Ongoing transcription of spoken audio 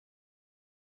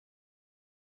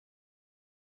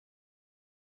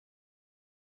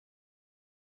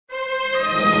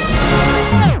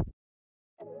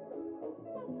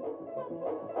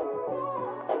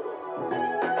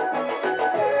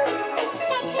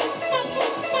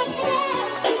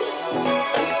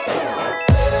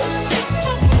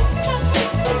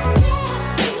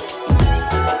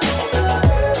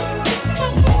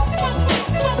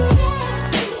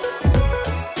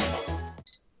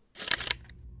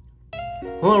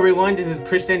Hello everyone, this is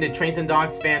Christian, the Trains and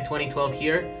Dogs fan 2012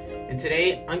 here, and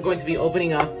today I'm going to be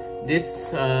opening up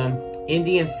this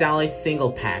Indy and Salad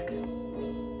single pack.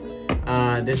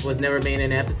 This was never made in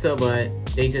an episode, but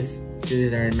they just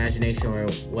do their imagination or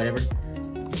whatever.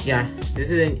 Yeah, this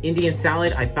is an Indy and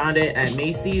Salad. I found it at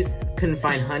Macy's, couldn't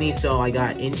find honey, so I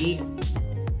got Indy.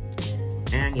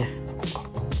 And yeah,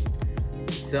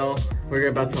 so we're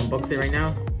about to unbox it right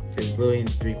now. It says Bluey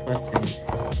 3+,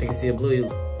 and you can see a Bluey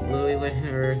with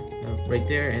her right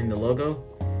there, and the logo,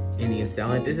 Indy and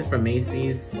Salad. This is from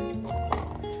Macy's.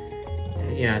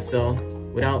 Yeah, so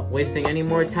without wasting any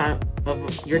more time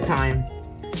of your time,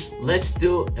 let's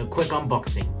do a quick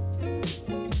unboxing.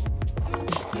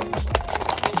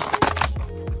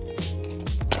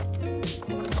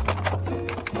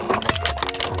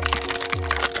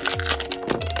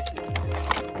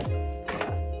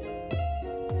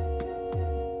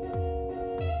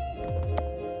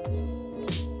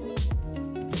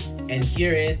 And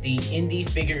here is the Indy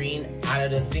figurine out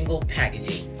of the single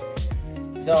packaging.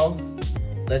 So,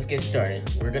 let's get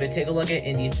started. We're gonna take a look at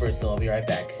Indy first, so I'll be right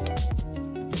back.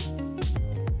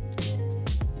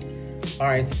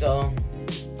 Alright, so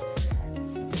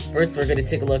first we're gonna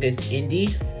take a look at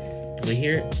Indy. Right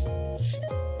here.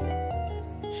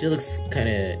 She looks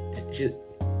kinda,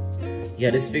 yeah,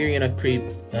 this figurine of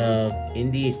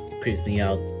Indy creeps me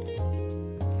out.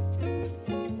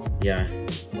 Yeah.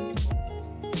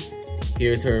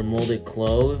 Here's her molded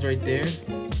clothes right there,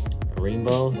 a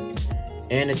rainbow,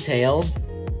 and a tail,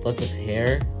 lots of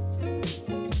hair.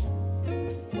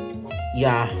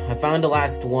 Yeah, I found the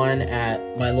last one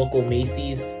at my local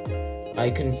Macy's.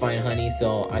 I couldn't find honey,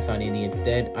 so I found Indy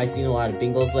instead. I seen a lot of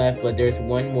bingos left, but there's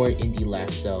one more Indy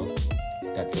left, so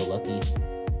that's so lucky.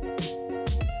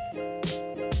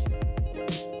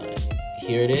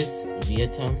 Here it is,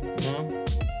 Vietnam now.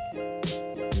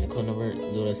 And the code number,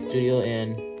 Ludo Studio,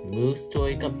 and Moose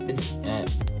Toy Company,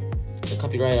 the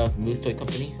copyright of Moose Toy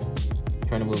Company.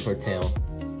 Trying to move her tail.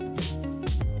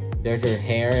 There's her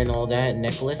hair and all that,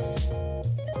 necklace.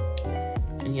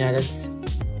 And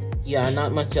yeah,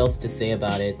 not much else to say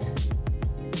about it.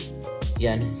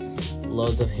 Yeah,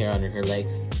 loads of hair under her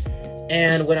legs.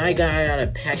 And when I got it out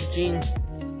of packaging,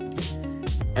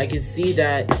 I can see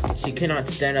that she cannot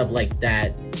stand up like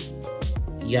that.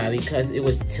 Yeah, because it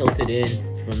was tilted in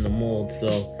from the mold,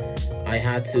 so I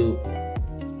had to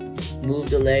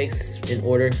move the legs in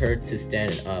order her to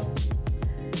stand up.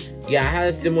 Yeah, I had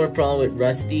a similar problem with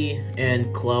Rusty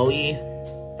and Chloe.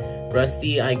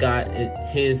 Rusty, I got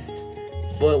his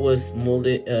foot was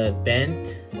molded,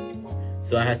 bent,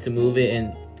 so I had to move it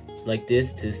in like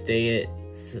this to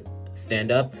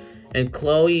stand up. And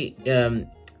Chloe,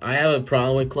 I have a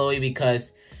problem with Chloe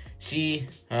because she,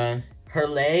 her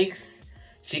legs,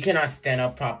 she cannot stand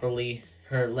up properly.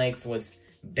 Her legs was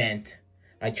bent.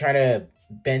 I try to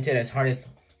bend it as hard as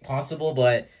possible,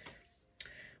 but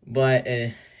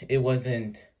it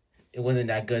wasn't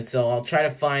that good. So I'll try to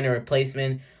find a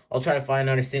replacement. I'll try to find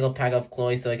another single pack of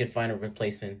Chloe so I can find a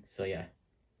replacement. So yeah.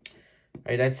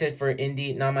 Alright, that's it for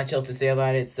Indy. Not much else to say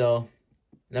about it. So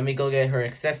let me go get her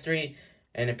accessory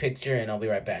and a picture, and I'll be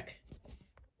right back.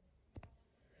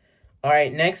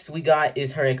 Alright, next we got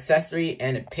is her accessory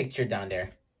and a picture down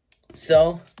there.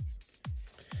 So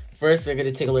first, we're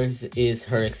gonna take a look is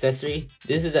her accessory.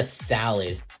 This is a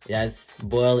salad. It has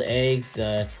boiled eggs.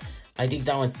 I think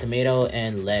that one's tomato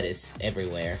and lettuce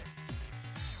everywhere.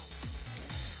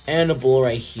 And a bowl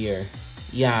right here.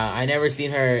 Yeah, I never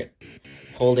seen her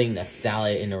holding the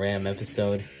salad in a random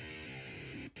episode.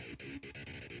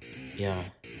 Yeah.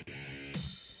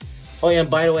 Oh yeah, and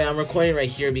by the way, I'm recording right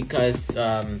here because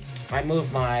I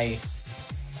moved my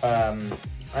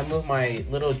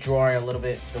little drawer a little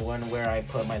bit, the one where I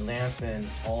put my lamps and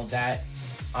all that.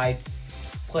 I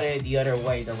put it the other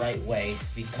way, the right way,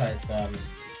 because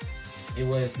it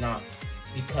was not,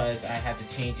 because I had to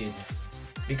change it.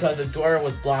 Because the door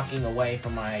was blocking away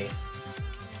from my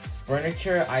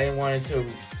furniture, I didn't want it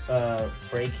to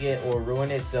break it or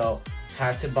ruin it, so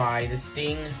had to buy this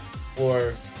thing,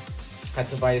 or had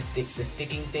to buy the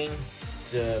sticking thing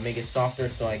to make it softer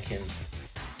so I can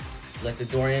let the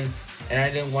door in. And I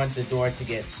didn't want the door to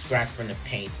get scratched from the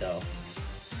paint though.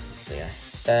 So yeah,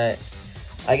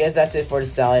 I guess that's it for the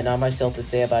salad. Not much else to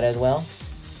say about it as well.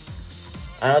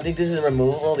 I don't think this is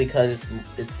removable because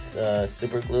it's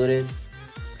super glued.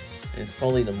 It's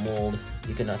probably the mold.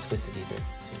 You cannot twist it either.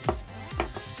 So.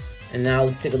 And now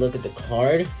let's take a look at the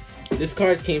card. This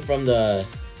card came from the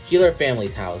Healer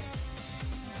family's house.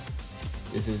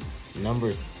 This is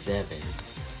number 7.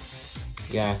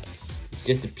 Yeah.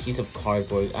 Just a piece of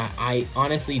cardboard. I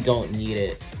honestly don't need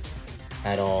it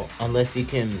at all, unless you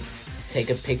can take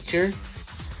a picture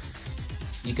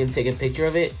you can take a picture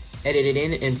of it, edit it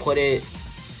in, and put it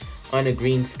on a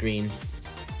green screen.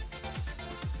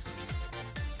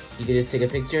 You can just take a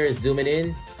picture, zoom it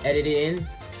in, edit it in,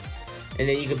 and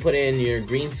then you can put it in your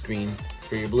green screen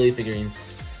for your Bluey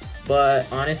figurines. But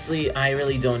honestly, I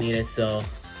really don't need it, so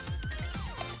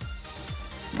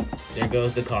there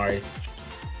goes the card.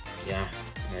 Yeah.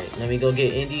 Alright, let me go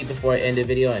get Indy before I end the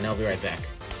video, and I'll be right back.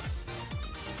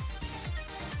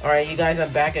 Alright, you guys,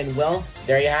 I'm back, and well,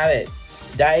 there you have it.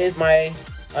 That is my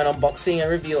unboxing and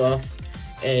review of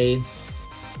a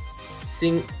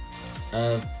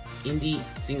Indy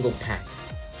single pack.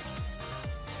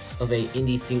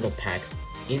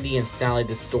 Indy ENSALADA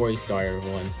the story starter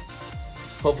one.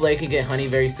 Hopefully I can get Honey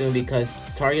very soon, because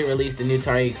Target released a new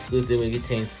Target exclusive which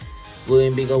contains Bluey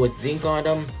and Beagle with zinc on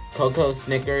them, Cocoa,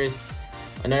 Snickers,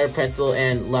 another pretzel,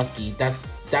 and Lucky.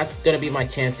 That's gonna be my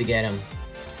chance to get them,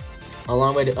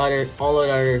 along with all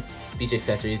other beach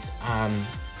accessories.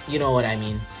 You know what I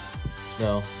mean.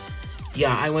 So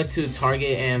yeah, I went to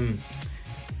Target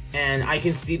and I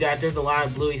can see that there's a lot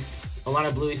of Bluey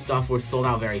stuff were sold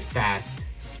out very fast.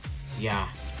 Yeah,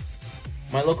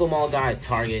 my local mall got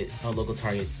a local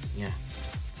Target. Yeah.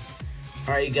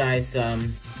 Alright, you guys,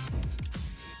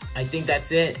 I think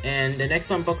that's it, and the next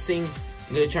unboxing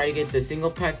I'm gonna try to get the single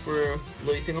pack for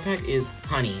Bluey single pack is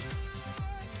Honey.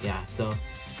 Yeah, so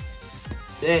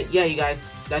yeah, you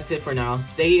guys, that's it for now.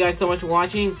 Thank you guys so much for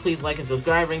watching. Please like and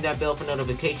subscribe, ring that bell for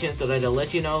notifications so that it'll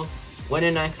let you know when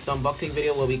the next unboxing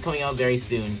video will be coming out very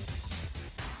soon.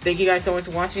 Thank you guys so much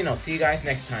for watching. I'll see you guys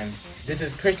next time. This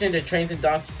is Christian, the Trains and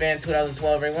Dogs fan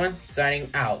 2012, everyone, signing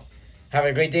out. Have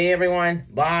a great day, everyone.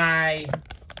 Bye.